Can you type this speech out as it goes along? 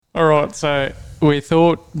All right, so we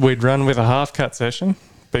thought we'd run with a half-cut session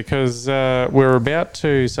because we're about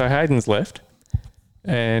to... So Hayden's left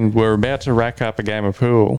and we're about to rack up a game of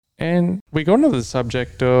pool. And we got into the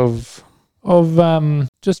subject of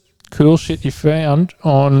just cool shit you found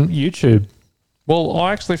on YouTube. Well,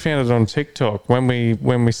 I actually found it on TikTok. When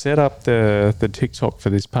we set up the TikTok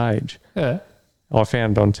for this page, Yeah. I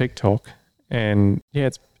found it on TikTok. And yeah,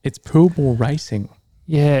 it's pool ball racing.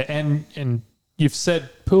 Yeah, and you've said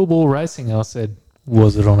pool ball racing. I said,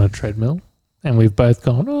 was it on a treadmill? And we've both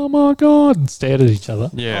gone, oh my God, and stared at each other.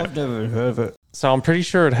 Yeah. I've never heard of it. So I'm pretty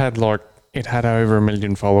sure it had over 1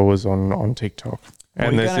 million followers on TikTok.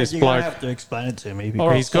 And there's this bloke. You have to explain it to me. All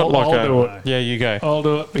right, He's got I'll do it. Yeah, you go. I'll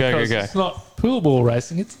do it because Go. it's not pool ball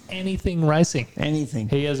racing. It's anything racing. Anything.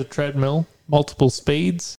 He has a treadmill, multiple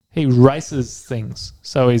speeds. He races things.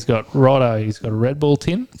 So he's got he's got a Red Bull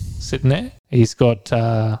tin sitting there. He's got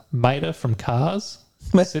Mater from Cars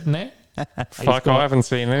sitting there. Fuck, I haven't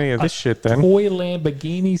seen any of this shit then. Toy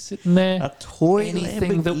Lamborghini sitting there. A toy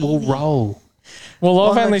Anything Lamborghini. that will roll. Well, I've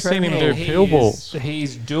On the only seen him do treadmill. pool balls.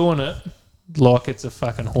 He's doing it like it's a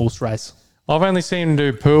fucking horse race. I've only seen him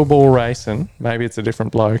do pool ball racing. Maybe it's a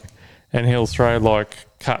different bloke. And he'll throw like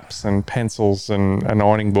cups and pencils and an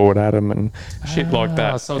ironing board at him and shit like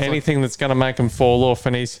that. So it's Anything that's going to make him fall off.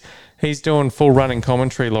 And he's doing full running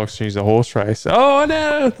commentary like she's a horse race. Oh,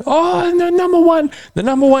 no. Oh, the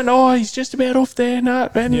number one. Oh, he's just about off there. No,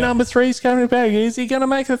 and number 3's coming back. Is he going to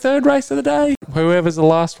make the third race of the day? Whoever's the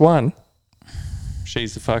last one,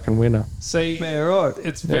 she's the fucking winner. See, Yeah, right.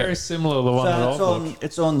 it's very similar to the one that I've watched.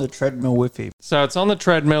 It's on the treadmill with him. So it's on the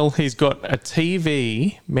treadmill. He's got a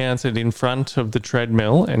TV mounted in front of the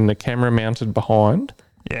treadmill and the camera mounted behind.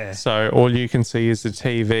 Yeah. So all you can see is the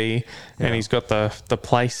TV, and he's got the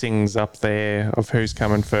placings up there of who's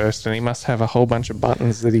coming first, and he must have a whole bunch of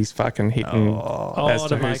buttons that he's fucking hitting as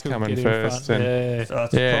to who's coming first. And Yeah. So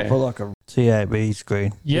it's proper like a TAB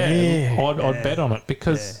screen. Yeah. I'd bet on it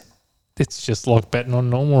because it's just like betting on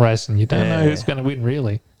normal racing. You don't know who's going to win,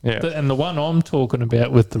 really. Yeah. And the one I'm talking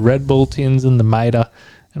about with the Red Bull tins and the Mater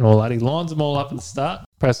and all that, he lines them all up at the start,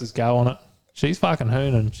 presses go on it. She's fucking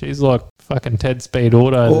hooning. She's like fucking 10 speed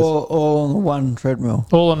auto. All on the one treadmill.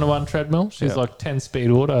 All on the one treadmill. She's like 10 speed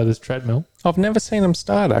auto, this treadmill. I've never seen him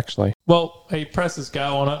start, actually. Well, he presses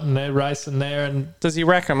go on it and they're racing there and... Does he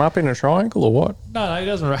rack them up in a triangle or what? No, he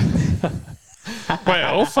doesn't race.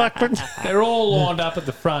 Well, fucking... They're all lined up at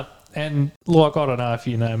the front. And like, I don't know if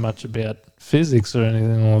you know much about physics or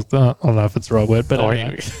anything like that. I don't know if it's the right word, but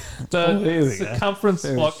anyway, here the we go. circumference,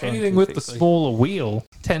 Very like anything with the scientifically. smaller wheel,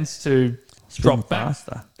 tends to drop back.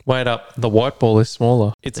 faster. Wait up. The white ball is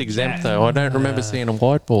smaller. It's exempt, though. I don't remember seeing a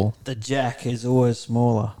white ball. The jack is always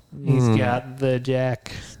smaller. He's got the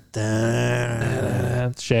jack.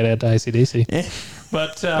 Shout out to ACDC.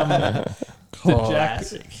 But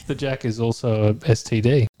the jack is also a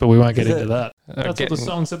STD, but we won't get into that. That's what the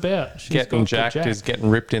song's about. She's Getting got the jacked jack. is getting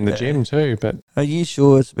ripped in the gym too, but... Are you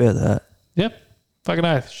sure it's about that? Yep. Fucking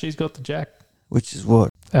oath. She's got the jack. Which is what?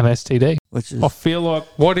 An STD. Which is I feel like...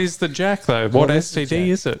 What is the jack, though? What is the STD jack?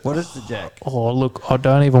 is it? What is the jack? Oh, look, I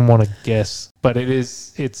don't even want to guess, but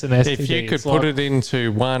it's an STD. If you could It's put like- it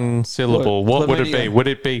into one syllable, what would it be? chlamydia. Would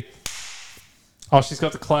it be... Oh, she's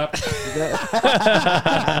got the clap.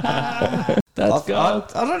 That's I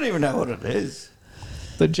don't even know what it is.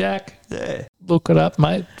 the jack. Yeah. Look it up,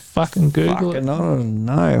 mate. Fucking Google Fucking, it. I don't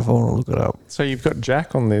know if I want to look it up. So you've got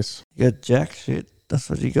jack on this. You got jack shit. That's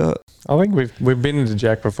what you got. I think we've been into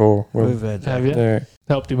jack before. We've had Have jack. you? Yeah.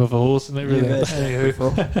 Helped him with a horse and everything. You've had jack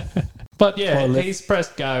before. But yeah, Toilet. he's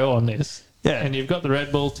pressed go on this. Yeah. And you've got the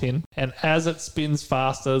Red Bull tin, and as it spins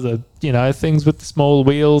faster, things with the small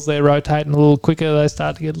wheels, they're rotating a little quicker. They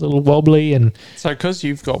start to get a little wobbly, and So because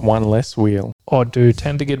you've got one less wheel, I do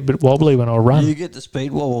tend to get a bit wobbly when I run. You get the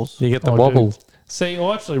speed wobbles. you get the I wobble. do. See,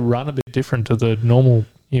 I actually run a bit different to the normal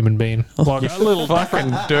human being. Like a little Fucking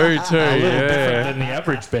do too, different yeah. than the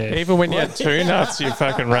average bear. Even when you had two nuts, you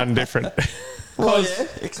fucking run different.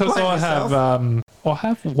 Because I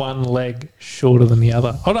have one leg shorter than the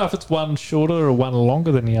other. I don't know if it's one shorter or one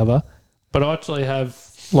longer than the other, but I actually have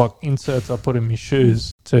like inserts I put in my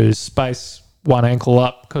shoes to space one ankle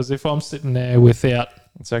up. Because if I'm sitting there without,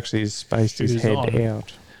 It's actually spaced his Shoes head on.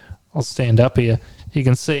 out. I'll stand up here. You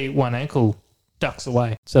can see one ankle ducks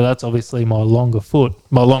away. So that's obviously my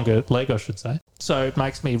longer leg, I should say. So it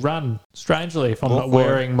makes me run strangely if I'm not Walkway.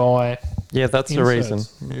 wearing my Yeah, that's the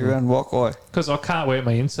inserts. reason. You run walkway. Because I can't wear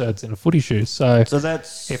my inserts in a footy shoe. So So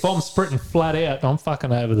that's if I'm sprinting flat out, I'm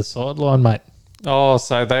fucking over the sideline, mate. Oh,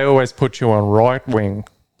 so they always put you on right wing.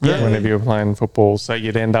 Yeah. whenever you were playing football. So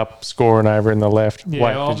you'd end up scoring over in the left.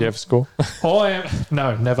 Yeah, Wait, did you ever score? I am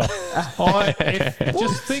no, never.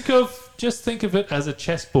 Just think of it as a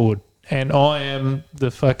chessboard, and I am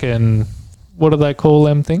the fucking, what do they call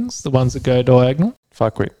them things? The ones that go diagonal?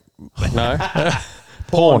 Fuck with. No.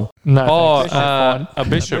 Pawn. No, Oh, thanks. a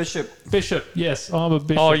bishop. Bishop. Yes, I'm a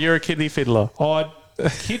bishop. Oh, you're a kidney fiddler.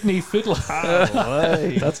 Kidney fiddler.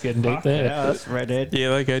 Hey. That's getting deep there. Yeah, that's redhead. Yeah,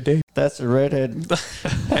 they go deep. That's a redhead.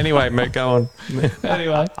 Anyway, mate, go on.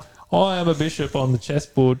 Anyway, I am a bishop on the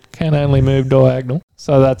chessboard. Can only move diagonal.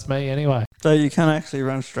 So that's me anyway. So you can't actually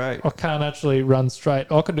run straight. I can't actually run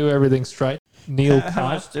straight. I can do everything straight. Neil How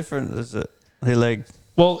can't. much different is it? The leg.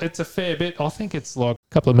 Well, it's a fair bit. I think it's like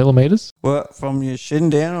a couple of millimeters. What, from your shin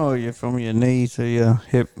down or from your knee to your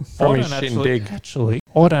hip? From I his don't shindig.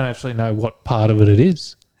 I don't actually know what part of it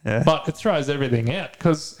is. Yeah. But it throws everything out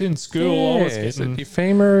because in school I was Is it getting. your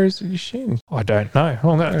femur or is it your shin? I don't know.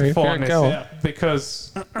 I'm going to have Okay, to find this go on. out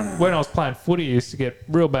because when I was playing footy, I used to get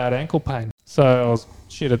real bad ankle pain. So I was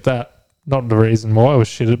shit at that. Not the reason why I was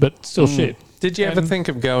shit at it, but still shit. Did you ever And- think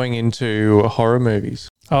of going into horror movies?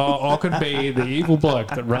 Oh, I could be the evil bloke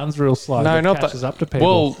that runs real slow. No, that not catches that. up to people.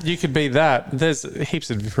 Well, you could be that. There's heaps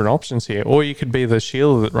of different options here. Or you could be the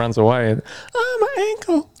shield that runs away and, oh, my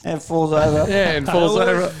ankle. And falls over. Yeah, and falls I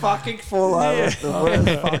over. always fucking fall over at the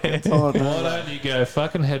worst fucking time. why don't you go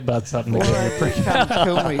fucking headbutt something Why again? don't you come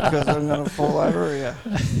kill me because I'm going to fall over here?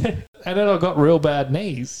 And then I got real bad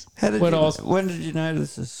knees When did you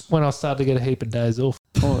notice this? when I started to get a heap of days off.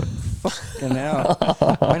 Oh, fucking hell.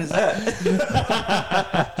 When is that?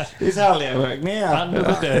 He's hardly at work now. Under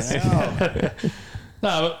the desk. Wow.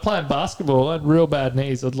 No, but playing basketball, I had real bad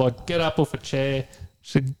knees. I'd like get up off a chair,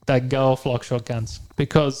 they'd go off like shotguns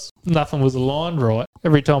because nothing was aligned right.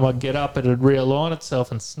 Every time I'd get up, it'd realign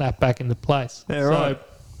itself and snap back into place. Yeah, right.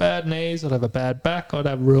 Bad knees, I'd have a bad back, I'd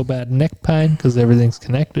have real bad neck pain because everything's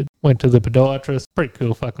connected. Went to the podiatrist, pretty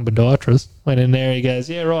cool fucking podiatrist. Went in there, he goes,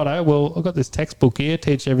 yeah, righto, well, I've got this textbook here,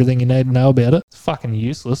 teach everything you need to know about it. It's fucking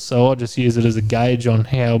useless, so I just use it as a gauge on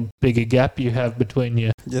how big a gap you have between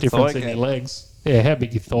your Your difference thigh in your gap. legs. Yeah, how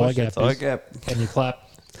big your thigh What's your gap thigh is. gap? Can you clap?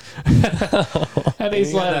 And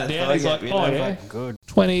he's laid it down, he's like, oh yeah, Good.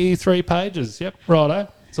 23 pages. Yep, righto.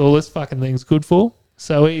 That's all this fucking thing's good for.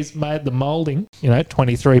 So he's made the moulding,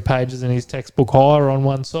 23 pages in his textbook higher on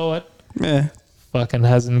one side. Yeah. Fucking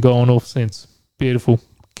hasn't gone off since. Beautiful.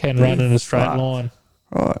 Can run in a straight Fuck. line.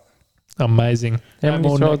 Right. Amazing. How No many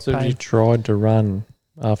more times neck have you pain. tried to run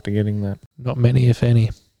after getting that? Not many, if any.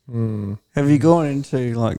 Have you gone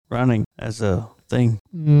into like running as a thing?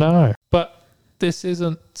 No. But this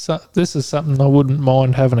isn't. This is something I wouldn't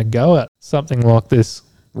mind having a go at. Something like this.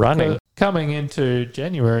 Running? Coming into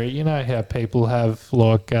January, you know how people have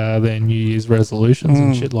like their New Year's resolutions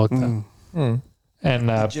and shit like that. Mm. And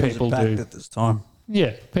Gyms are people backed do. at this time.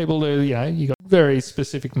 Yeah, people do. You got very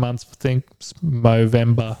specific months for things,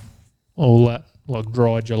 Movember, all that, like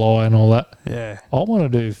dry July and all that. Yeah. I want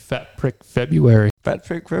to do Fat Prick February. Fat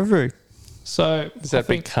prick February. So Does that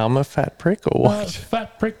become a fat prick or what?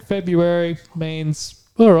 Fat Prick February means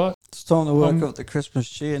all right. It's time to work up the Christmas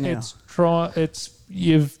cheer now.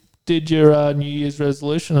 You've did your New Year's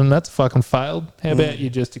resolution and that's fucking failed. How about you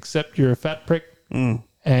just accept you're a fat prick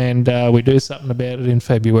and we do something about it in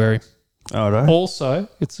February. All right. Also,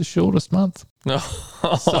 it's the shortest month. No.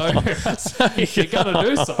 So if you're going to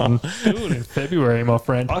do something, do it in February, my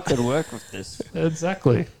friend. I could work with this.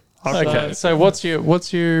 Exactly. Okay, so what's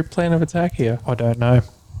your plan of attack here? I don't know.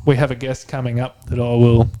 We have a guest coming up that I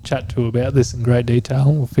will chat to about this in great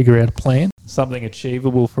detail. We'll figure out a plan, something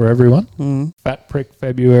achievable for everyone. Fat Prick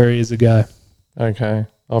February is a go. Okay.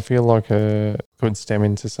 I feel like it could stem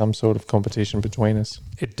into some sort of competition between us.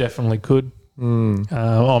 It definitely could. Mm.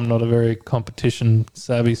 I'm not a very competition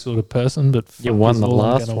savvy sort of person, but You fuck won is the all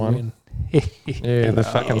I'm last gonna one. win. Yeah, the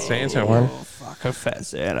fucking Santa one. Oh, fuck a fat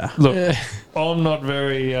Santa. Look, I'm not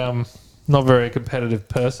very competitive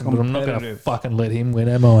person, but I'm not going to Competitive. fucking let him win,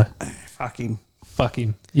 am I? Fuck him. Fuck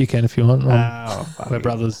him. You can if you want. Oh, fuck We're him.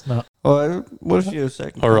 brothers. No. Oh, what if you're a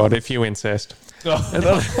second? All right, if you incest.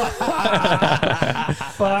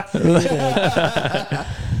 Fuck.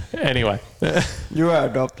 Anyway. You are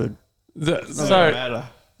adopted. So, Doesn't matter.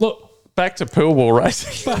 look, back to pool ball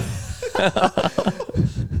racing.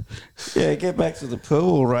 Yeah, get back to the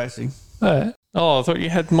pool racing. Yeah. Oh, I thought you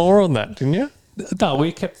had more on that, didn't you? No,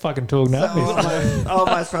 we kept fucking talking I about this.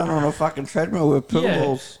 almost run on a fucking treadmill with pool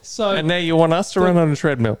balls. So And now you want us to run on a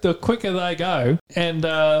treadmill. the quicker they go, and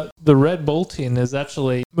the Red Bull tin has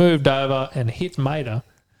actually moved over and hit Mater,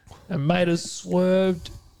 and Mater's swerved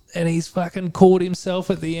and he's fucking caught himself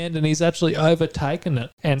at the end, and he's actually overtaken it.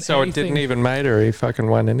 And So it didn't even matter. He fucking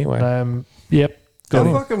won anyway. Yep. How Got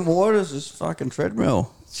him. fucking wide is this fucking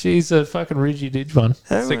treadmill? She's a fucking rigid edge one.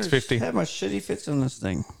 How 650. How much shit he fits in this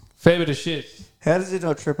thing? Fair bit of shit. How does he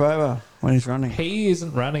not trip over when he's running? He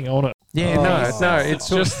isn't running on it. Yeah, no. It's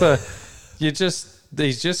just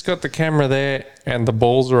he's just got the camera there and the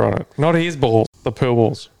balls are on it. Not his balls, the pool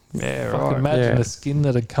balls. Yeah, Fucking right. imagine Yeah. the skin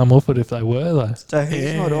that'd come off it if they were though. So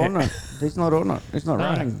he's not on it. He's not on it. He's not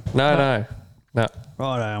running. No.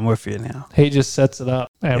 Righto, I'm with you now. He just sets it up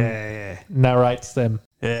and Yeah. narrates them.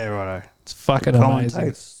 Yeah, righto. It's fucking amazing.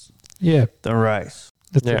 Commentates Yeah, the race.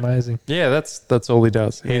 it's Yeah. amazing. Yeah, that's all he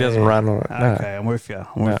does. He doesn't run on it. No. Okay, I'm with you.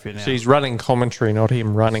 I'm No. with you now. She's running commentary, not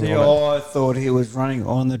him running See, on it. I thought he was running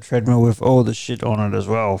on the treadmill with all the shit on it as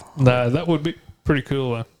well. No, that would be pretty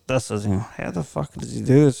cool though. That's the thing. How the fuck does he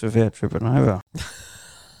do this without tripping over?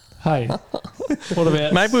 Hey, what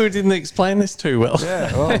about Maybe we didn't explain this too well.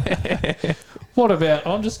 Yeah, well, what about?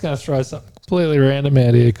 I'm just going to throw something completely random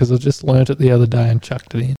out here because I just learnt it the other day and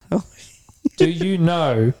chucked it in. Oh. Do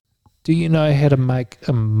you know how to make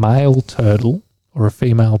a male turtle or a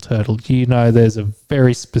female turtle? Do you know there's a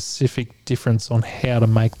very specific difference on how to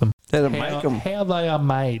make them? how to make them. How they are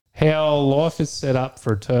made, how life is set up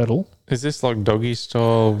for a turtle. Is this like doggy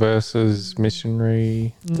style versus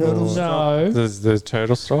missionary? Turtle No. There's the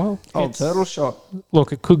turtle style? Oh, It's- turtle shot.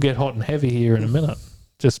 Look, it could get hot and heavy here in a minute,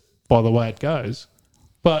 just by the way it goes.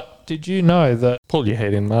 But did you know that Pull your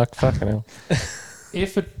head in, Mark. Fucking hell.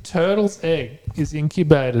 if a turtle's egg is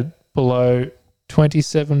incubated below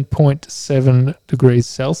 27.7 degrees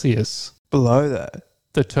Celsius, Below that.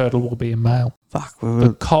 the turtle will be a male. Fuck.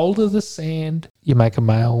 The colder the sand, you make a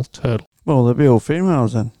male turtle. Well, they'll be all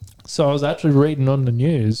females then. So I was actually reading on the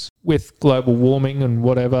news with global warming and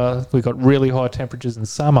whatever, we got really high temperatures in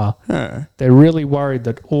summer. Yeah. They're really worried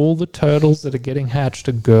that all the turtles that are getting hatched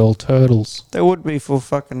are girl turtles. They would be for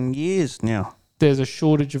fucking years now. There's a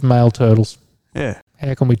shortage of male turtles. Yeah.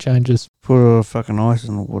 How can we change this? Put a fucking ice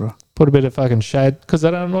in the water. Put a bit of fucking shade, because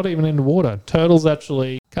they're not even in the water. Turtles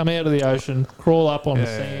actually come out of the ocean, crawl up on the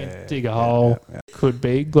sand, dig a hole. Could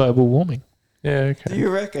be global warming. Yeah, Do okay. you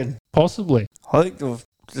reckon? Possibly. I think the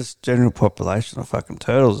just general population of fucking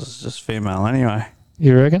turtles is just female anyway.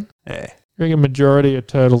 You reckon? Yeah. You reckon majority of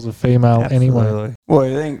turtles are female anyway? Absolutely. Well,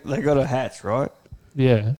 you think they got to hatch, right?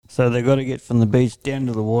 Yeah. So they got to get from the beach down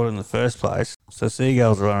to the water in the first place. So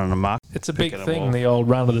seagulls are running amok. It's a big Picking 'em thing, off. the old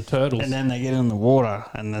run of the turtles. And then they get in the water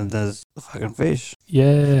and then there's the fucking fish.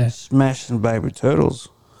 Yeah. Smashing baby turtles.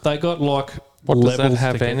 They got like What does that levels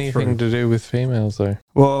have to get anything through. to do with females, though?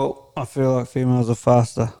 Well, I feel like females are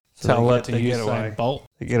faster. So Tell they that to they use get away. Usain Bolt.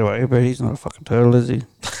 They get away, but he's not a fucking turtle, is he?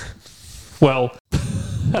 Well,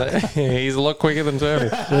 He's a lot quicker than turtle.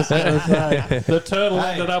 the turtle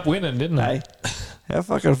ended up winning, didn't it? Hey, how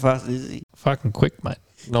fucking fast is he? Fucking quick, mate.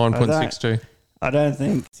 9.62. I don't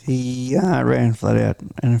think he ran flat out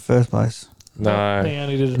in the first place. He No.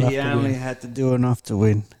 only did enough He to only win. had to do enough to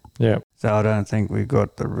win. Yeah. So I don't think we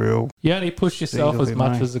got the real. You only push yourself Speed as of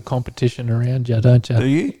much it, as the competition around you, don't Do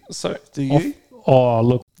you? you? So Do you? Oh,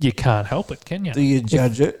 look, you can't help it, can you? Do you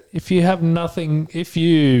judge it? If you have nothing, if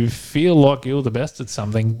you feel like you're the best at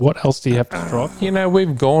something, what else do you have to strive for? You know,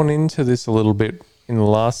 we've gone into this a little bit in the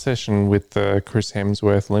last session with the Chris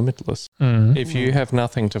Hemsworth Limitless. Mm. If you have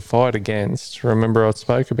nothing to fight against, remember I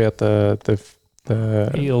spoke about the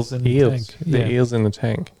Eels in the eels, tank. the Yeah. eels in the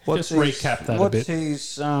tank. Just recap that a what's bit.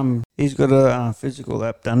 He's got a physical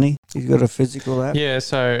app, doesn't he? He's got a physical app. Yeah,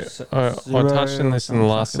 so S- I zero touched on or this in the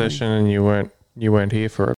last something. session, and you weren't here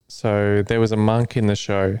for it. So there was a monk in the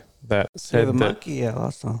show that Yeah, said the that. monkey, yeah,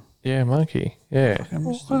 last time. Yeah, monkey. Yeah, Fucking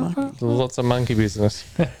Mr. Monkey. lots of monkey business.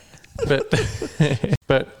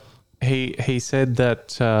 but he said that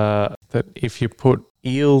that if you put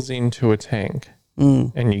eels into a tank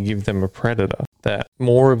and you give them a predator, that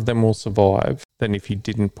more of them will survive than if you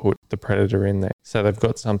didn't put the predator in there. So they've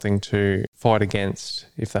got something to fight against,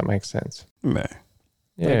 if that makes sense. Yeah.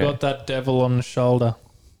 They Yeah, got that devil on the shoulder.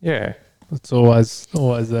 yeah. It's always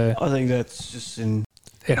there. I think that's just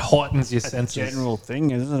It heightens your a senses. general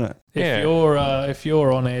thing, isn't it? If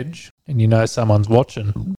you're on edge and you know someone's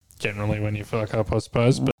watching, generally when you fuck up, I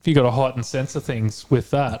suppose. But if you got a heightened sense of things with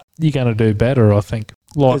that, you're going to do better, I think.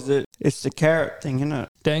 Like It's the carrot thing, isn't it?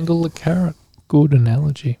 dangle the carrot. Good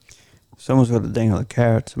analogy. Someone's got to dangle a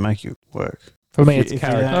carrot to make you work. For me, If it's you-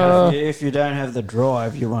 carrot. If you don't have the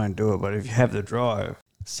drive, you won't do it. But if you have the drive,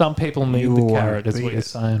 Some people need You the want carrot, is to what be you're it.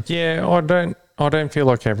 saying. Yeah, I don't feel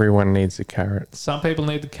like everyone needs a carrot. Some people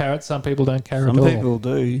need the carrot. Some people don't care some at all. people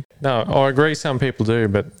do. No, I agree some people do,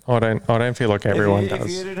 but I don't feel like everyone if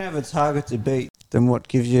does. you didn't have a target to beat, then what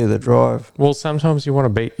gives you the drive? Well, sometimes you want to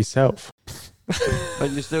beat yourself.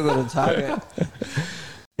 But you still got a target.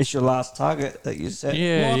 It's your last target that you set.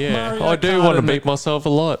 Yeah, Like yeah. Mario I do Kart want to and beat myself a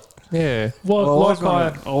lot. Yeah. I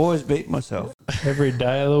always beat myself every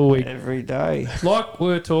day of the week. every day. Like we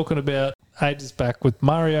were talking about ages back with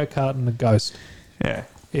Mario Kart and the Ghost. Yeah.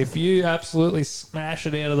 If you absolutely smash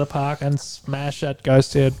it out of the park and smash that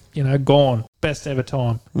Ghost out, gone. Best ever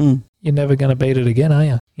time. You're never going to beat it again, are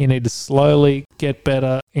you? You need to slowly get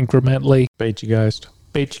better, incrementally. Beat your ghost.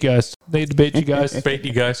 Beat your Ghost. Need to beat your Ghost. Beat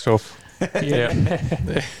your ghost off. Yeah.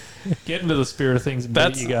 Get into the spirit of things and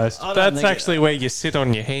beat your Ghost. That's actually where you sit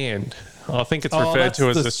on your hand. I think it's referred to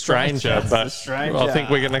as the the stranger, the but stranger. I think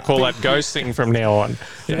we're going to call that ghosting from now on.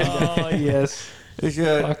 Oh, yes. Is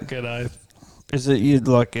your Fucking oath. is it you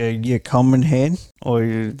like your common hand or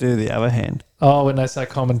you do the other hand? Oh, when they say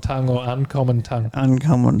common tongue or uncommon tongue.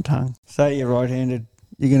 Uncommon tongue. Say you're right-handed.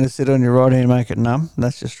 You're going to sit on your right hand and make it numb.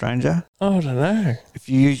 That's your stranger. I don't know. If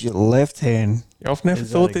you use your left hand, I've never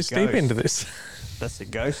Is that thought a this deep ghost? into this. that's a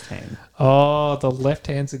ghost hand. Oh, the left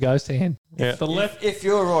hand's a ghost hand. Yeah. The left, If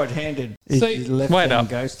you're right-handed, See, is your left wait hand up.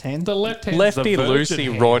 ghost hand? the left hand's Lefty the virgin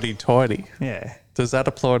loosey, hand. righty tighty. Yeah. Does that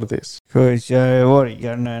apply to this? Because what are you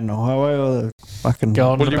going down the highway or the fucking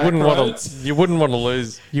Go on Well, the you back wouldn't want roads. to. You wouldn't want to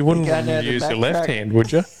lose. You wouldn't go want to down the use your back left track. hand,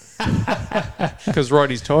 would you? Because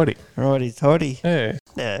righty's tighty. righty tighty? Yeah.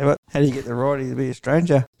 Yeah. But how do you get the righty to be a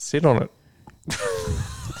stranger? Sit on it.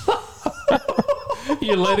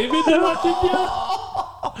 You let him into it, didn't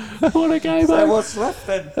you? What a game, So mate. what's left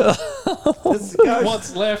then? It's the ghost.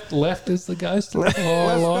 What's left? Left is the ghost. Left, Oh, I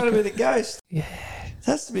left's like got to it. be the ghost. Yeah. It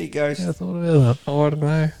has to be a ghost. Yeah, I thought about that. Oh, I don't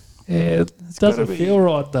know. Yeah, it doesn't be- feel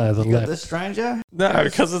right, though, the You got left. the stranger. No,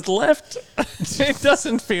 because it's left. It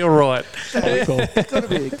doesn't feel right. It's got to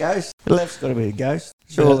be the ghost. The left's got to be the ghost.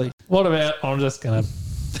 Surely. What about, I'm just going to...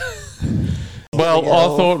 Well, Yeah.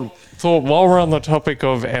 I thought while we're on the topic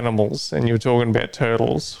of animals and you were talking about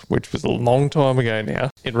turtles, which was a long time ago now,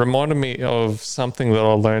 it reminded me of something that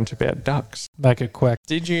I learned about ducks. Make it quack.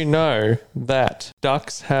 Did you know that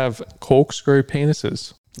ducks have corkscrew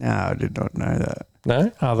penises? No, I did not know that.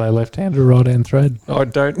 No? Are they left-handed or right-hand thread? I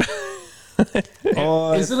don't.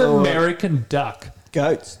 Oh, Is an American duck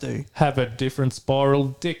goats do? have a different spiral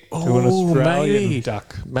dick to an Oh, Australian maybe.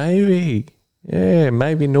 duck? Maybe. Yeah,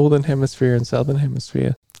 maybe Northern Hemisphere and Southern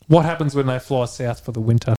Hemisphere. What happens when they fly south for the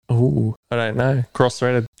winter? Oh, I don't know.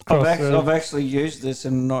 Cross-threaded. I've actually used this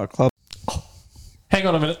in a nightclub. Hang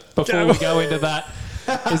on a minute before we go into that.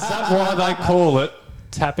 Is that why they call it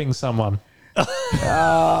tapping someone?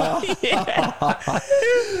 Oh,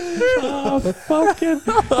 fucking.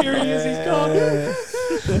 Here he is, he's gone.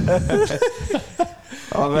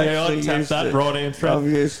 I've Yeah, I tapped that it. right hand thread. I've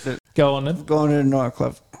used it. Go on then. I've gone to a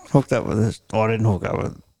nightclub, hooked up with this. I didn't hook up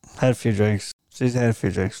with it. Had a few drinks. She's had a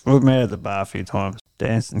few drinks. We've met at the bar a few times.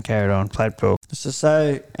 Danced and carried on. Played pool.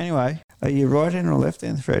 So anyway, are you right hand or left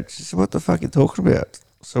hand thread? She said, what the fuck are you talking about?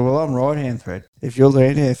 So, well, I'm right hand thread. If you're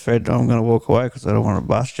left hand thread, I'm going to walk away because I don't want to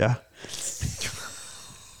bust you.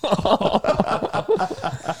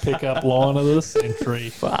 Pick up line of the century.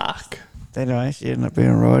 Fuck. Anyway, she ended up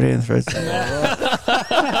being right hand thread.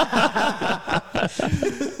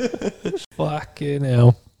 Fucking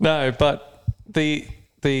hell. No, but the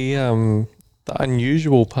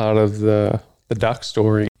unusual part of the duck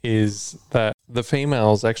story is that the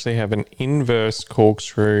females actually have an inverse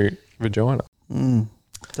corkscrew vagina.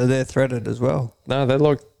 So they're threaded as well. No, they're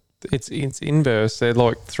like it's inverse. They're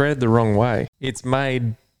like threaded the wrong way. It's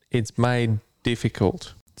made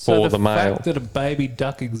difficult So for the male. fact that a baby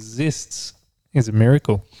duck exists is a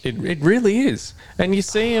miracle. It really is. And you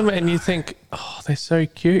see them and you think, oh, they're so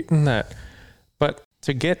cute and that. But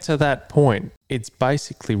to get to that point, it's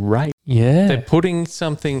basically rape. Yeah. They're putting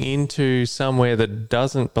something into somewhere that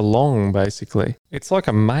doesn't belong, basically. It's like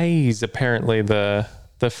a maze, apparently, the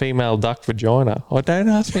female duck vagina. Oh, don't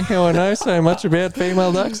ask me how I know so much about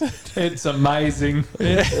female ducks. It's amazing.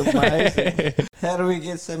 Amazing. How do we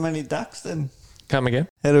get so many ducks then? Come again?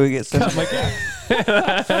 How do we get so many?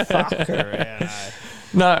 Fuck around.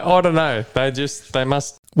 No, I don't know. They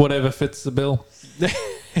must. Whatever fits the bill.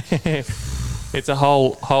 It's a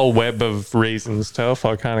whole web of reasons, Telf.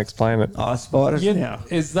 I can't explain it. Oh, spiders now.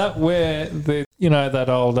 Is that where that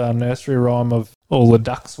old nursery rhyme of all the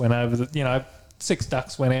ducks went over 6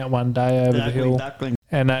 ducks went out one day over the hill. Duckling.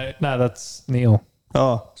 And no, that's Neil.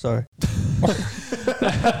 Oh, sorry.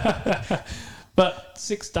 But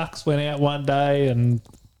 6 ducks went out one day and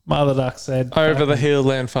Mother Duck said... Over the hill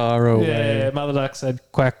and far away. Yeah, Mother Duck said,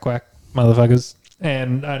 quack, quack, motherfuckers.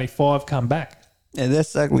 And only 5 come back. Yeah,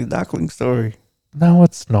 that's the ugly duckling story. No,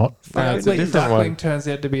 it's not. No, it's a Ugly different duckling one. turns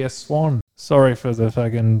out to be a swan. Sorry for the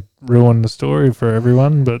fucking ruin the story for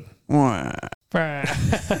everyone, but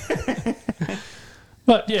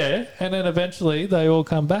but yeah, and then eventually they all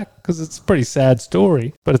come back because it's a pretty sad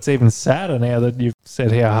story. But it's even sadder now that you've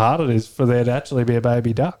said how hard it is for there to actually be a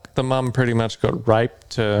baby duck. The mum pretty much got raped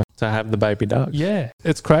to have the baby duck. Yeah,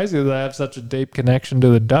 it's crazy that they have such a deep connection to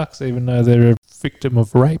the ducks, even though they're a victim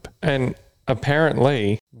of rape. And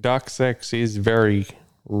apparently, duck sex is very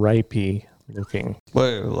rapey looking.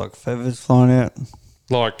 Wait, like feathers flying out.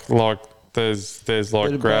 Like there's like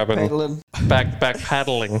Bit of grabbing backpedaling. back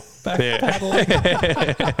paddling. Back paddling.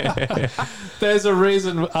 There's a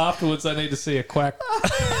reason afterwards I need to see a quack.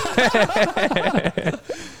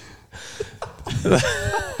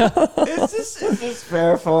 Is this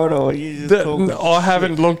verified or you just talking I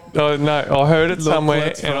haven't looked. No, I heard it Look, somewhere,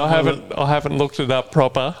 let's and run with I haven't looked it up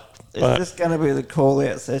proper. Is this going to be the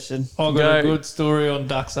call-out session? I've got a Go. good story on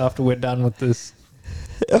ducks after we're done with this.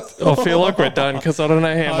 I feel like we're done because I don't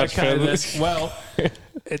know how much Okay, further. then. Well,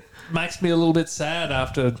 it makes me a little bit sad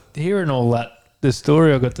after hearing all that. This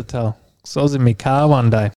story I got to tell. So I was in my car one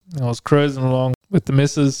day. I was cruising along with the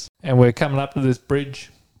missus, and we're coming up to this bridge.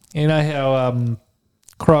 You know how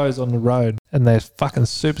crows on the road, and they're fucking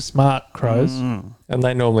super smart crows. Mm. And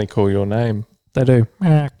they normally call your name. They do.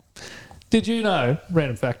 Did you know,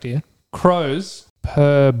 random fact here, crows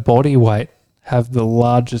per body weight have the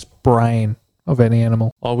largest brain of any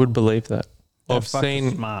animal? I would believe that. They're I've fucking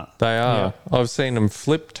seen smart. they are. I've seen them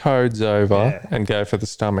flip toads over Yeah. and go for the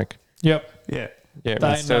stomach. Yep. Yeah. Yeah,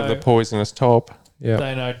 They instead of know- the poisonous top. Yeah,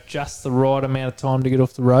 They know just the right amount of time to get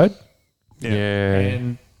off the road. Yeah. yeah.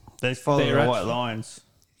 And They follow They're the white actually- lines.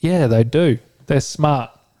 yeah, they do. They're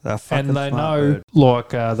smart. They're fucking And they smart know, bird.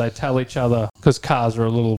 like, they tell each other, because cars are a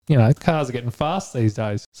little, cars are getting fast these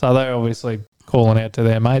days. So they're obviously calling out to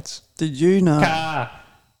their mates. Did you know?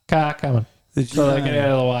 Car coming. Did you So know? they get out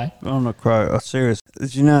of the way. On a crow. Oh, serious.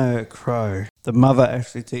 Did you know a crow? The mother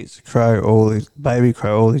actually teaches the crow baby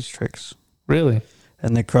crow all these tricks. Really?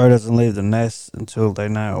 And the crow doesn't leave the nest until they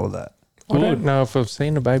know all that. I don't know if I've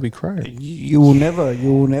seen a baby crow. You will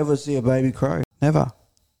never see a baby crow. Never.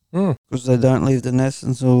 Mm, Because they don't leave the nest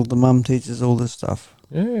until the mum teaches all this stuff.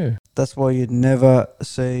 yeah. That's why you'd never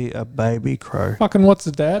see a baby crow. Fucking what's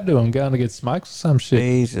the dad doing? Going to get smokes or some shit?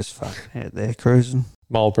 He's just fucking out there cruising.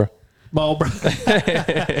 Marlborough. Marlboro.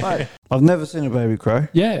 Mate, I've never seen a baby crow.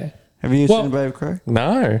 Yeah. Have you Well- seen a baby crow?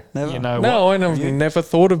 No. Never. You know No, what? I've You- never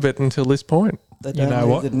thought of it until this point. They You don't know leave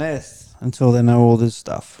what? the nest until they know all this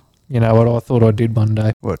stuff. You know what I thought I did one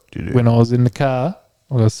day? What do you do? When I was in the car,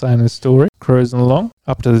 I was saying this story, cruising along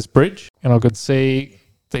up to this bridge, and I could see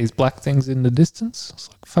these black things in the distance. It's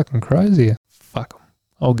like fucking crows here. Fuck them.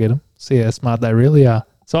 I'll get them. See how smart they really are.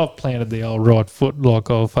 So I've planted the old right foot like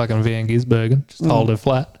old fucking Van Gisbergen. Just hold it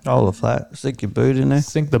flat. Hold the flat. Stick your boot in there.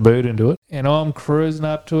 Sink the boot into it. And I'm cruising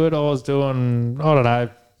up to it. I was doing, I don't know,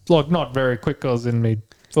 like not very quick. I was in my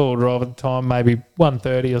full drive at the time, maybe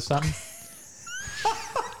 130 or something.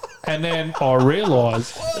 And then I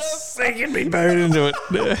realised, Sinking me boot into it.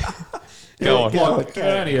 Go on. like,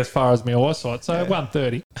 only as far as my eyesight, so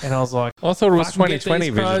 130. And I was like, I thought it was fucking get 2020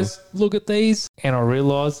 these vision. crows, look at these. And I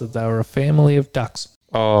realised that they were a family of ducks.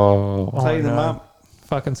 Oh. Clean them no. up.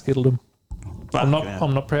 Fucking skittled them. I'm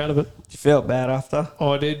not proud of it. You felt bad after?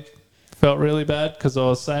 I did. Felt really bad because I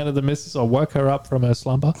was saying to the missus, I woke her up from her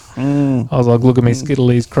slumber. Mm. I was like, look at me skittle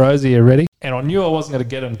these crows. Are you ready? And I knew I wasn't going to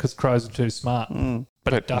get them because crows are too smart.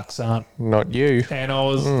 But ducks aren't. Not you. And I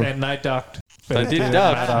was, and they ducked. But They it did didn't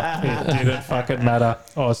duck. matter. It didn't fucking matter.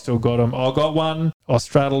 I still got them. I got one. I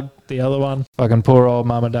straddled the other one. Fucking poor old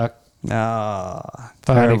mama duck. Ah,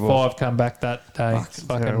 Only terrible. 5 come back that day. It's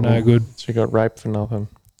fucking terrible. no good. She got raped for nothing.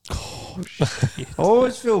 I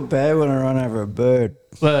always feel bad when I run over a bird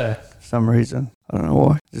There. for some reason. I don't know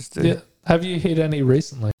why. Just do. Yeah. Have you hit any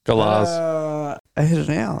recently? Galahs. I hit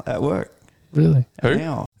an owl at work. Really? Who? An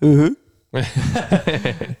owl. Who? We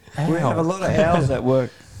have a lot of owls at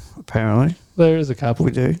work, apparently. There is a couple.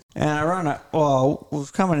 We do. And I run it. Well, I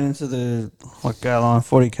was coming into the go line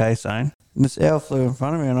 40k zone. And this owl flew in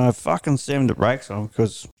front of me and I fucking slammed the brakes on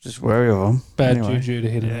because just wary of them. Bad Anyway. juju to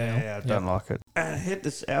hit an owl. Yeah, I don't like it. And I hit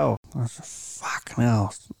this owl. I was like, fucking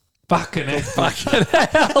owl. Fucking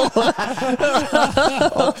hell.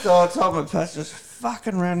 So I told my passenger, just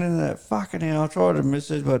fucking ran into that fucking owl. I tried to miss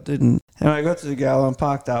it, but didn't. And I got to the go line,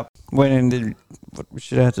 parked up, went in, did what we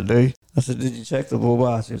should have to do. I said, did you check the bull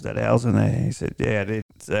bar, see if that owl's in there? He said, yeah, I did.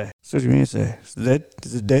 I said, so what do you mean? I said, is it dead?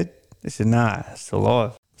 Is it dead? He said, nah, it's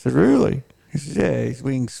alive. I said, really? He said, yeah, his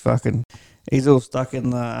wings fucking, he's all stuck in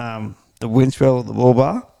the winch well of the bull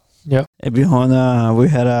bar. Yep. And behind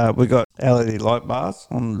we got LED light bars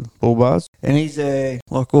on the bull bars, and he's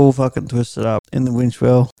like all fucking twisted up in the winch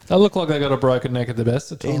well. They look like they got a broken neck at the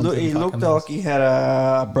best of times. He looked like he had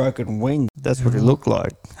a broken wing. That's what he looked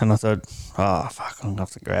like. And I thought, oh fuck, I'm gonna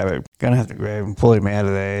have to grab it. Gonna have to grab him, pull him out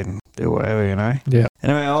of there, and do whatever, you know. Yeah.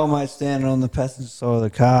 Anyway, old mate standing on the passenger side of the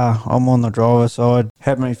car. I'm on the driver's side.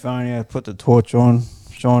 Had my phone out, put the torch on,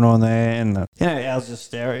 shine on there, and ours just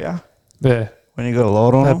stare at you Yeah. when you got a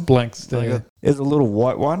light on. That blank stare. There's a little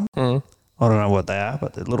white one. Mm. I don't know what they are,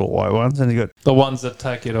 but they're little white ones, and you got The ones that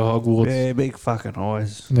take you to Hogwarts. big fucking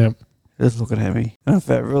eyes. Yep. Just looking at me. And I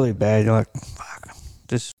felt really bad. You're like, fuck.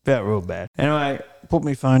 Just felt real bad. Anyway, put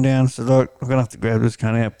my phone down. So look, I'm going to have to grab this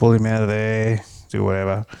cunt out, pull him out of there, do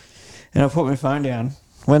whatever. And I put my phone down.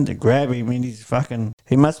 Went to grab him, and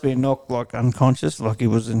he must be knocked like unconscious, like he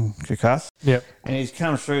was in concussed. Yep. And he's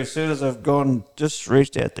come through. As soon as I've gone, just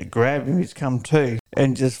reached out to grab him, he's come to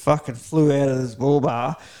and just fucking flew out of this bull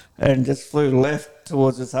bar and just flew left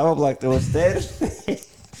towards this other bloke that was dead.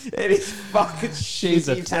 And he's fucking She's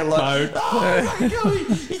a shit. mode. Oh,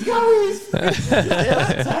 he's going. He's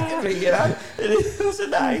attacking me, you know. And I said,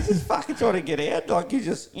 no, he's just fucking trying to get out. Like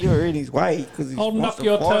you're in his way because he's. I'll knock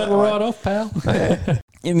your turtle right off, pal.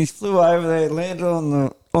 And he flew over there, landed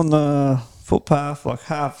on the footpath, like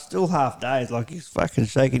still half dazed, like he's fucking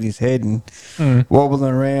shaking his head and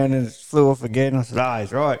wobbling around, and it flew off again. I said,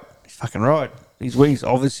 he's right. He's fucking right. His wing's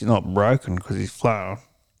obviously not broken because he's flown.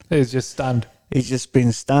 He's just stunned. He's just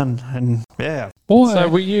been stunned, and yeah. Boy. So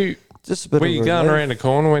were you Just a bit of going relief. around the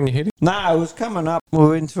corner when you hit it? No, it was coming up. We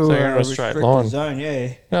were into So you're in a straight restricted line. zone,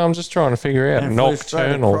 yeah. No, I'm just trying to figure out And flew straight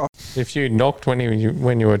nocturnal. across. If you knocked when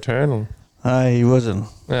you were turning. He wasn't.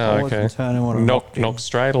 Oh, I okay. wasn't turning when I Knock him.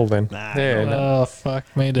 straddle then. Nah, yeah. No. Oh, fuck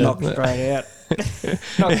me, dude. Knocked straight out.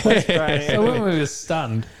 Knocked straight So out. when we were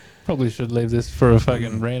stunned, probably should leave this for a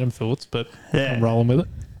fucking random thoughts, but Yeah. I'm rolling with it.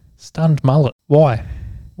 Stunned mullet. Why?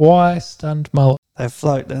 Why stunned mullet? They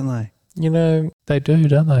float, don't they? You know, They do,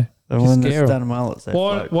 don't they? The Just one scare that's 'em. done mullets, they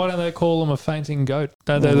Why float. don't they call them a fainting goat?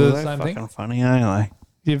 Don't they Well, do the they're same fucking thing? funny, ain't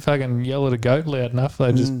You fucking yell at a goat loud enough,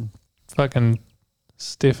 they they? just fucking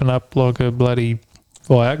stiffen up like a bloody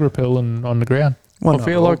Viagra pill and on the ground. Well, I not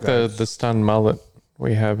feel all like goats. the stunned mullet,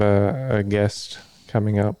 we have a guest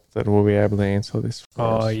coming up that will be able to answer this for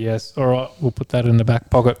Oh, us. yes. All right, we'll put that in the back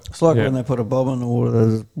pocket. It's like Yeah. when they put a bob in the water,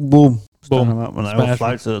 there's boom, stun Boom. them up, and they all Smash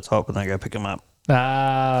float to the top, and they go pick them up.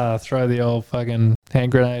 Ah, throw the old fucking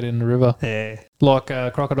hand grenade in the river. Yeah. Like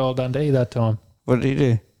Crocodile Dundee that time. What did he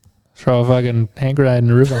do? Throw a fucking hand grenade in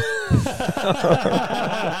the river.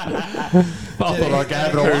 I thought I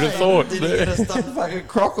gave it away. Who'd have thought? Did he get a stunned fucking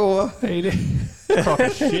croc or? He did. Crock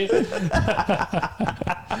of shit.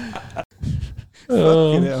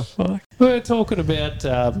 Fucking hell. Fuck. We're talking about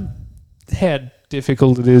how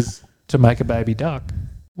difficult it is to make a baby duck.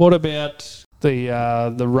 What about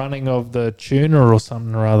the running of the tuna or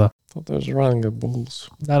something or other? Thought there was running the bulls.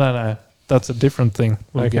 No. That's a different thing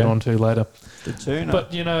we'll get Okay. on to later. The tuna.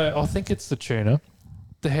 But, I think it's the tuna.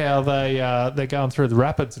 How they're going through the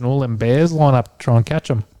rapids and all them bears line up to try and catch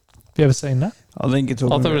them. Have you ever seen that? I think you're I talking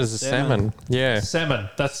thought about it was a salmon. Yeah. Salmon,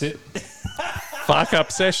 that's it. Fuck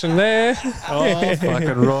up session there. Oh, fucking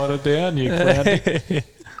write it down, you clown. I think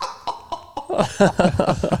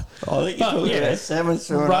you're talking yeah, about salmon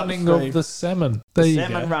swimming Running upstream. of the salmon. There you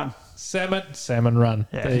salmon go. run. Salmon run.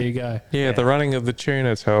 Yeah. There you go. Yeah, the running of the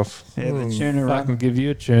tuna itself. Yeah, the tuna I run. can give you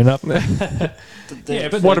a tune up. The- Yeah,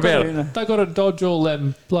 but What they about gotta- They got to dodge all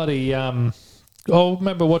them bloody. I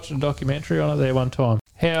remember watching a documentary on it there one time.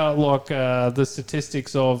 How the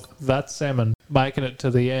statistics of that salmon making it to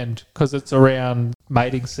the end because it's around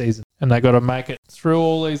mating season, and they got to make it through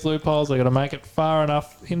all these loopholes. They got to make it far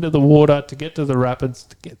enough into the water to get to the rapids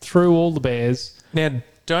to get through all the bears. Now,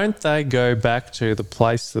 don't they go back to the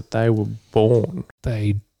place that they were born?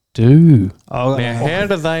 They do. Oh, Now, how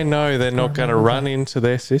do they know they're not going to run into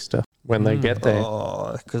their sister when they get there?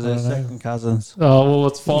 Oh, because they're I don't know. second cousins. Oh well,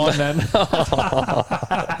 it's fine then.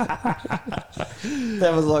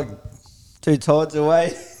 That was like 2 tides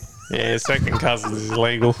away. Yeah, second cousins is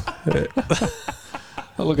illegal.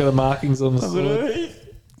 Look at the markings on the sword.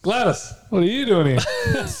 Gladys, what are you doing here?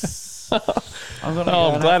 I'm gonna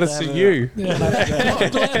Oh, I'm glad to have see have you. I'm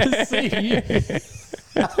glad to see you.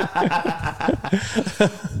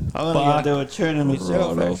 I'm going to go do a tuna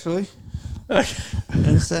myself, Right. actually.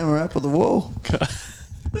 And stand her up on the wall.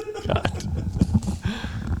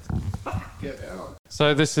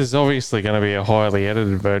 So this is obviously going to be a highly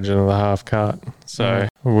edited version of the half cart. So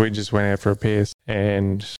we just went out for a piss.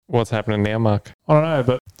 And what's happening now, Mark? I don't know,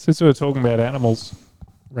 but since we were talking about animals,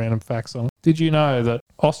 random facts on it. Did you know that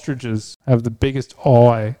ostriches have the biggest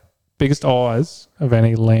eye biggest eyes of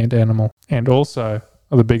any land animal, and also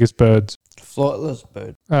are the biggest birds. Flightless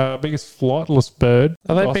bird. Biggest flightless bird.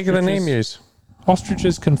 Are they bigger than Ostriches. emus?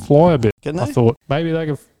 Ostriches can fly a bit. Can I they? thought maybe they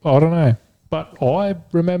could. I don't know, but I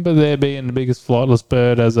remember there being the biggest flightless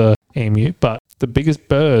bird as a emu. But the biggest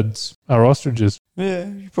birds are ostriches. Yeah,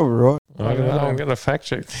 you're probably right. I don't know. I'm going to fact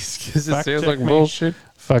check this because it Fact sounds check like me. bullshit.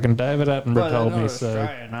 Fucking David Attenborough But told they're me not so.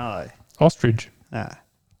 Australian, are they? Ostrich. Nah.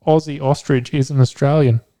 Aussie ostrich is an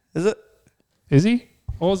Australian. Is it? Is he?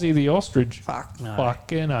 Aussie the ostrich. Fuck no.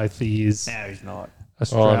 Fucking oath he is. No, he's not. Oh,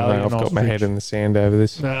 Australian no, I've got my ostrich. head in the sand over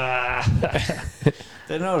this. Nah.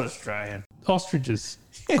 They're not Australian. Ostriches.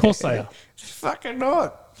 Of course they are. Fucking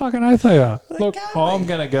not. Fucking oath they are. They Look, can't I'm be.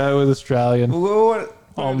 going to go with Australian.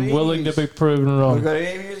 I'm willing to be proven We've wrong. got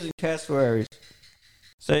emus and cassowaries.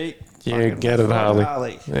 See? Yeah, Fucking- get it, that's right,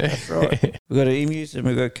 Harley. That's right. We've got emus and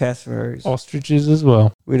we've got cassowaries. Ostriches as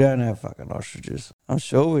well. We don't have fucking ostriches. I'm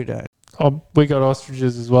sure we don't. Oh, we got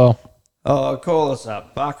ostriches as well. Oh, call us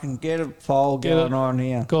up. Fucking get a poll Get going it. on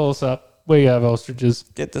here. Call us up. We have ostriches.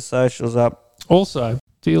 Get the socials up. Also,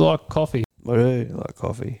 do you like coffee? I do like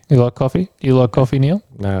coffee. You like coffee? Do you like coffee, Neil?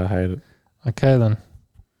 No, I hate it. Okay, then.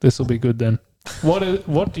 This will be good then.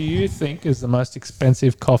 What do you think is the most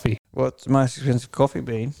expensive coffee? What's the most expensive coffee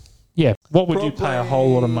bean? Yeah. What would you pay a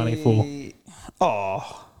whole lot of money for? Probably-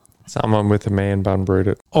 Oh, Someone with a man bun brewed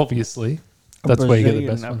it. Obviously. a That's where you get the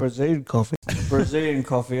Brazilian- best a one. Brazilian coffee. Brazilian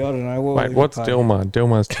coffee. I don't know. What Wait, would you what's pay? Dilmar?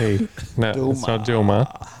 Dilmar's tea. No, it's not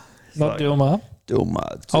Dilmar. It's Not like Dilmar.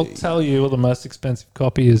 Dilmar I'll tea. tell you what the most expensive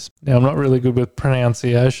copy is. Now, I'm not really good with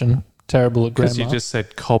pronunciation. Terrible at Because grammar. you just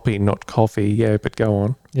said copy, not coffee. Yeah, but go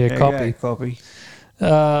on. yeah, There you copy. go, copy.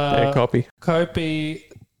 Yeah, copy. Kopi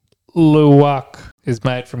Luwak is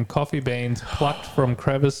made from coffee beans plucked from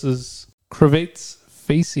crevices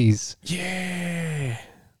feces. Yeah.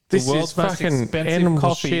 The This world's is most fucking expensive animal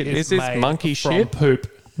coffee shit. is Is this made monkey from shit?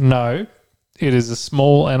 poop. No, it is a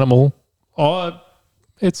small animal.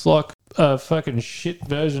 It's like a fucking shit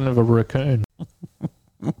version of a raccoon.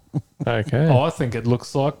 Okay. I think it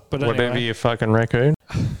looks like, but Whatever anyway. you fucking raccoon.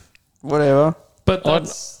 Whatever. But I'm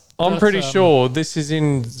that's, pretty sure this is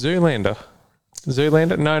in Zoolander.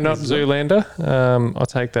 Zoolander? No, not Is it? Zoolander. I'll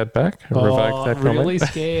take that back. Revoke that comment. really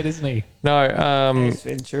scared, isn't he? No, Ace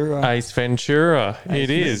Ventura. Ace Ventura. It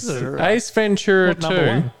is. Ventura. Ace Ventura What, 2. number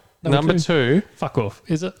one? Number two. Fuck off.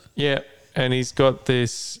 Is it? Yeah. And he's got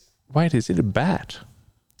this. Wait, is it a bat?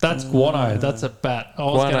 That's Guano. That's a bat. I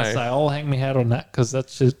was going Guano. to say, I'll hang my hat on that because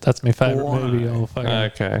that's my favourite Guano. movie. Oh, fucking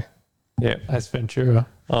Okay. Yeah. Ace Ventura.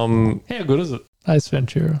 How good is it? Ace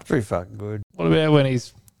Ventura. Pretty fucking good. What about when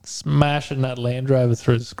he's smashing that Land Rover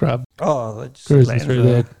through the scrub? Oh, they just Cruising landed through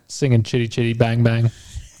there, singing chitty chitty bang bang.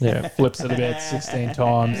 Yeah. Flips it about 16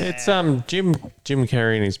 times. It's Jim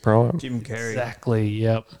Carrey in his prime. Jim Carrey. Exactly,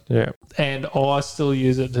 yep. Yeah. And I still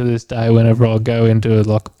use it to this day whenever I go into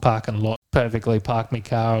like a parking lot, perfectly park my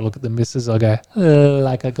car, I look at the missus, I go,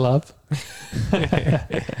 like a glove. Do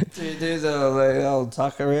you do the old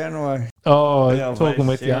tuck around or? Oh, The old talking Ace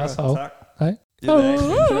with your Ventura asshole. tuck? Hey? Do the Ace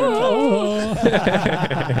Ventura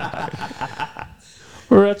tuck?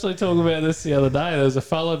 We were actually talking about this the other day. There was a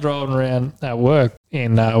fella driving around at work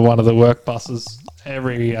in one of the work buses.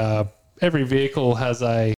 Every vehicle has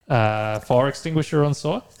a fire extinguisher on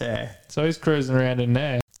site. Yeah. So he's cruising around in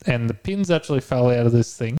there, and the pins actually fell out of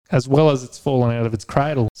this thing, as well as it's fallen out of its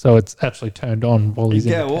cradle. So it's actually turned on while he's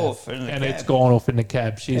in the Go cab. off in the And cab. it's gone off in the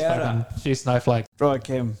cab. She's Powder. she's snowflake. Dry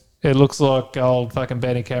Kim. It looks like old fucking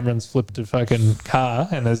Benny Cameron's flipped a fucking car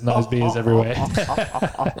and there's nose beers everywhere.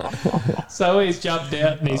 So he's jumped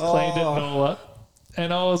out and he's cleaned it and all that.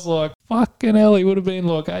 And I was like, fucking hell, he would have been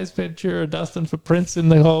like Ace Ventura dusting for Prince in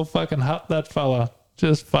the whole fucking hut, that fella.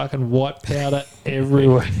 Just fucking white powder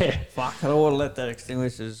everywhere. Fuck, I don't want to let that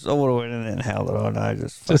extinguishers. I would have went in there and held it. I know.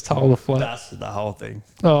 Just hold the flat. dusted the whole thing.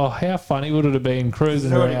 Oh, how funny would it have been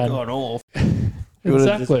cruising It's already around? gone off. You would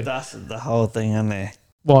have Exactly. just dusted the whole thing in there.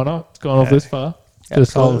 Why not? It's gone off this far.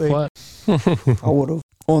 Just hold the Absolutely. flat. I would have.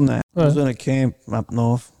 On that. I was Right. in a camp up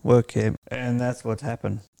north, work camp, and that's what's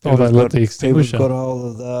happened. Oh, they lit the extinguisher. People got a hold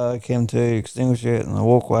of the Chem 2 extinguisher in the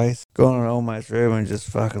walkways, gone in almost room and just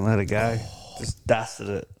fucking let it go. Just dusted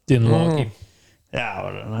it. Didn't like him. Yeah,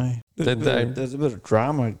 I don't know. Did There's a bit of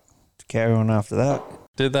drama to carry on after that.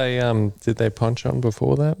 Did they punch on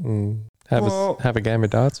before that and have a game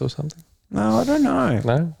of darts or something? No, I don't know.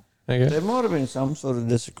 No? Okay. There might have been some sort of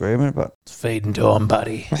disagreement, but It's feeding time,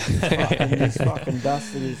 buddy. fucking just fucking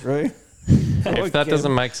dusted his room. If that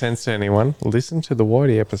doesn't make sense to anyone, listen to the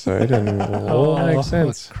Whitey episode and it'll all make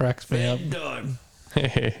sense. It cracks me up.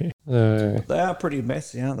 They are pretty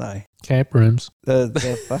messy, aren't they? Camp rooms. The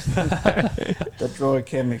dry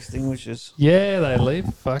chem extinguishers. Yeah, they leave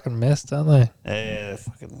a fucking mess, don't they? Yeah, they're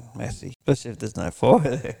fucking messy. Especially if there's no fire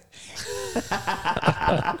there.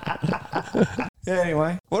 Yeah,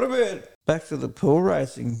 anyway. What about back to the pool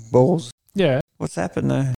racing balls? Yeah. What's happened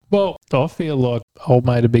there? Well, I feel like old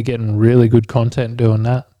mate would be getting really good content doing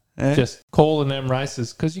that. Yeah? Just calling them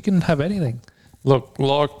races because you can have anything. Look,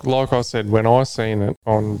 like I said, when I seen it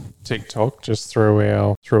on TikTok, just through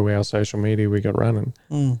our social media we got running,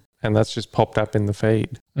 and that's just popped up in the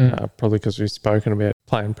feed. Probably because we've spoken about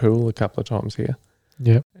playing pool a couple of times here.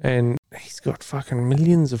 Yep. And he's got fucking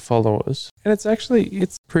millions of followers, and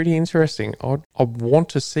it's pretty interesting. I want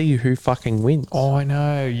to see who fucking wins. Oh, I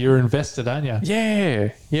know. You're invested, aren't you?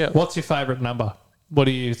 Yeah. What's your favourite number? What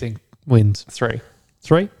do you think wins? 3.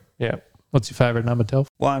 3? Yeah. What's your favourite number, Telf?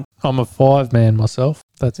 1. I'm a 5 man myself.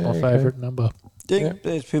 That's my okay. favourite number. Think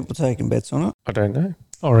there's people taking bets on it? I don't know.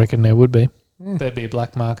 I reckon there would be. There'd be a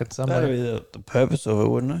black market somewhere. That'd be the purpose of it,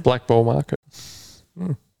 wouldn't it? Black ball market.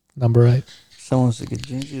 Number 8. Someone's to get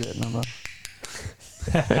Gingy that number.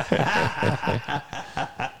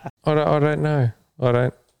 I don't know.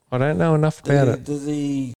 I don't know enough about it. Does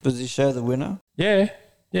he show the winner? Yeah,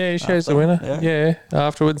 he shows the After, winner. yeah. Yeah,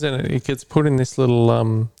 afterwards, and it gets put in this little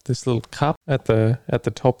cup at the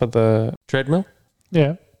top of the treadmill.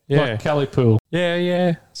 Yeah. Yeah, Like Kelly Pool.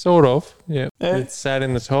 yeah, sort of. Yeah, Yeah. it's sat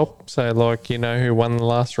in the top, so like you know who won the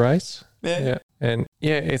last race. Yeah. Yeah, and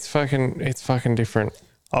yeah, it's fucking different.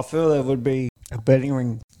 I feel there would be a betting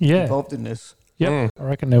ring Yeah. involved in this. Yep. I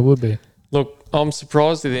reckon there would be. Look, I'm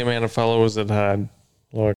surprised at the amount of followers it had.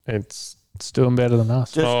 Like it's It's doing better than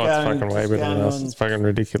us. Just it's going- fucking way just better than going us. on- It's fucking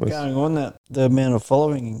ridiculous. Going on that, the amount of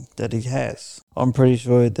following that he has, I'm pretty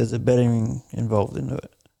sure there's a betting ring involved into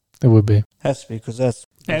it. There would be. Has to be, because that's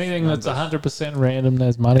Anything that's numbers. 100% random,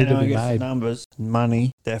 there's money to Anyone be gets the made. numbers,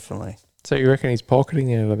 money, definitely. So you reckon he's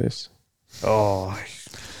pocketing out of this? Oh,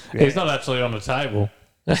 He's not actually on the table.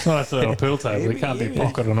 It's not actually on a pool table. He can't be He-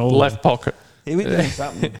 pocketing all Left pocket. he'd be doing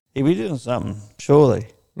something. He'd be doing something, surely.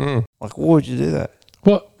 Mm. Like, why would you do that?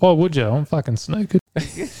 What? Why would you? I'm fucking snookered.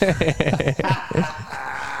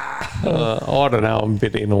 I don't know. I'm a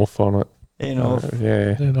bit in off on it. You know,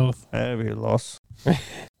 Yeah. that'd be a loss.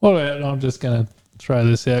 What about, I'm just going to throw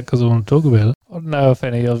this out because I want to talk about it. I don't know if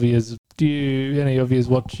any of you watch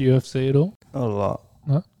UFC at all? Not a lot.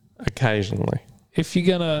 Occasionally. If you're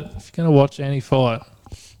gonna watch any fight,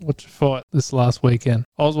 watch a fight this last weekend.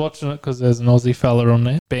 I was watching it because there's an Aussie fella on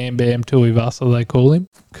there, Bam Bam Tuivasa they call him.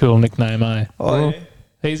 Cool nickname, eh? Oh, yeah.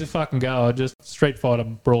 He's a fucking goer, just Street Fighter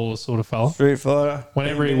brawler sort of fella. Street Fighter.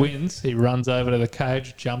 Whenever he wins, he runs over to the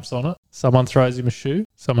cage, jumps on it. Someone throws him a shoe.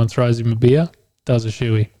 Someone throws him a beer. Does a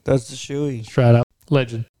shoey. That's the shoey. Straight up.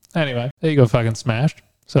 Legend. Anyway, he got fucking smashed.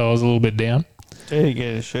 So I was a little bit down. There you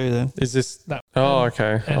get a shoe then. Is this? No. Oh,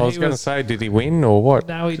 okay. And I was he going to was- say, did he win or what?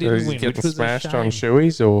 No, he Did didn't he win, get which was a smashed on shame.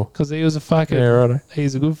 shoeies or? Because he was a fucking... Yeah, right.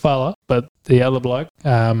 He's a good fella. But the other bloke,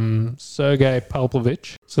 Sergey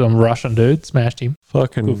Pavlovich, some Russian dude, smashed him. Good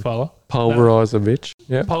Fucking fella. pulverize a bitch.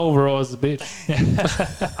 Yeah. Pulverised the bitch.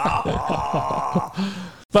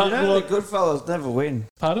 But You know, look, the Goodfellas never win.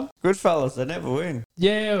 pardon? Goodfellas, they never win.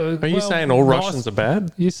 Yeah. Are you saying all Russians are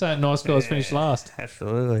bad? You saying nice guys finish last?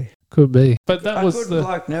 Absolutely. Could be. But that A was good the...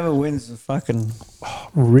 bloke never wins the fucking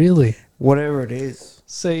Really? whatever it is.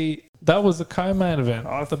 See, that was the co-main event.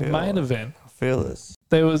 I The feel main like- event. I feel this.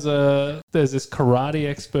 There's this karate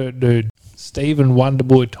expert dude, Stephen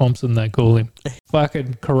Wonderboy Thompson, they call him.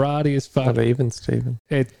 Fucking karate is Not fucking... even, Stephen.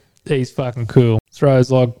 He's fucking cool.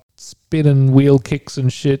 Throws like spinning wheel kicks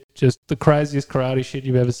and shit. Just the craziest karate shit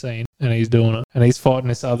you've ever seen. And he's doing it. And he's fighting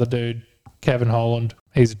this other dude, Kevin Holland.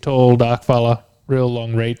 He's a tall, dark fella, real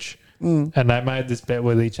long reach. And they made this bet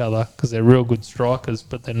with each other because they're real good strikers,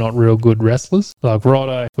 but they're not real good wrestlers. Like,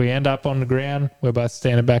 righto, if we end up on the ground, we're both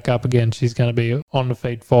standing back up again. She's going to be on the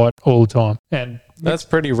feet fight all the time. And That's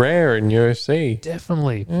pretty rare in UFC.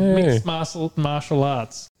 definitely Yeah. mixed martial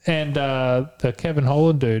arts. And the Kevin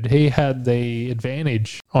Holland dude, he had the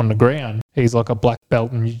advantage on the ground. He's like a black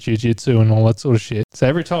belt in jiu-jitsu and all that sort of shit. So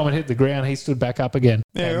every time it hit the ground, he stood back up again.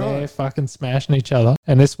 Yeah, and right. they're fucking smashing each other.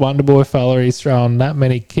 And this Wonderboy fella, he's throwing that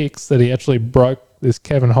many kicks that he actually broke this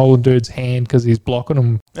Kevin Holland dude's hand because he's blocking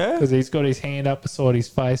him. Yeah. Because he's got his hand up beside his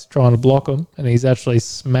face trying to block him. And he's actually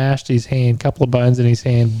smashed his hand, couple of bones in his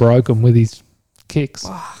hand, broke him with his kicks.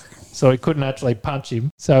 So he couldn't actually punch him.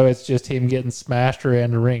 So it's just him getting smashed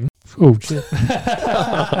around the ring. Oh, shit.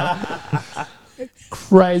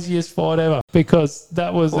 craziest fight ever because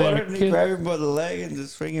that was Why their didn't he grab him by the leg and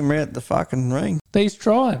just swing him out the fucking ring? He's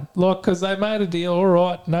trying, like, because they made a deal. All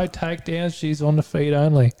right, no takedowns. She's on the feet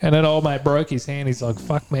only. And then old mate broke his hand. He's like,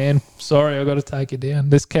 "Fuck, man, sorry, I got to take you down."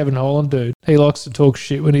 This Kevin Holland dude, he likes to talk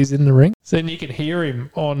shit when he's in the ring. So then you can hear him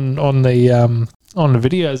on the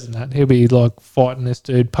videos and that. He'll be like fighting this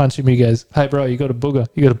dude, punching him. He goes, "Hey, bro, you got a booger.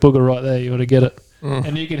 You got a booger right there. You got to get it."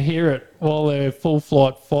 And you can hear it while they're full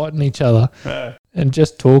flight fighting each other. And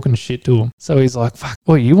just talking shit to him. So he's like, "Fuck,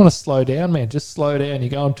 boy, you want to slow down, man? Just slow down. You're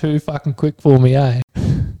going too fucking quick for me, eh?"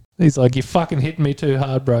 He's like, "You're fucking hitting me too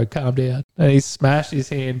hard, bro. Calm down." And he smashed his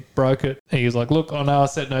hand, broke it. And he was like, "Look, I know I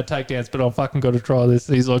said no takedowns, but I've fucking got to try this."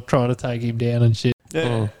 And he's like trying to take him down and shit.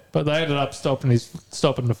 Yeah. But they ended up stopping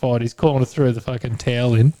the fight. He's corner threw the fucking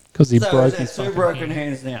towel in because he broke his two fucking broken hand.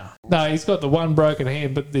 hands now. No, he's got the one broken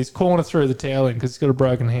hand, but he's corner through the towel in because he's got a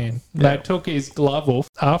broken hand. Yeah. They took his glove off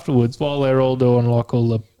afterwards while they're all doing like all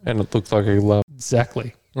the... And it looked like a glove.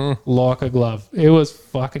 Exactly. Like a glove. It was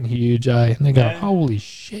fucking huge, eh? And they go, "Holy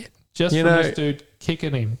shit." Just from this dude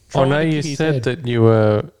kicking him. I know you said that you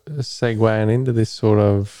were segueing into this sort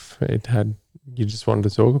of... You just wanted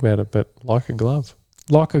to talk about it, but like a glove.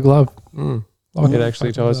 Like a glove. Like it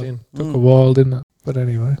actually ties in. Took a while, didn't it? But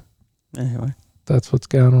anyway, that's what's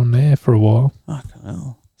going on there for a while. Fucking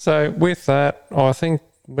hell. So with that, I think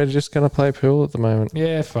we're just going to play pool at the moment.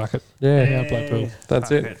 Yeah, fuck it. Yeah. Play pool.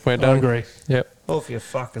 That's it. We're I done. agree. Yep. Off your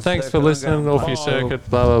fucking Thanks for circuit, I'm listening. going Off your bye. circuit.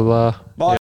 Blah, blah, blah. Bye.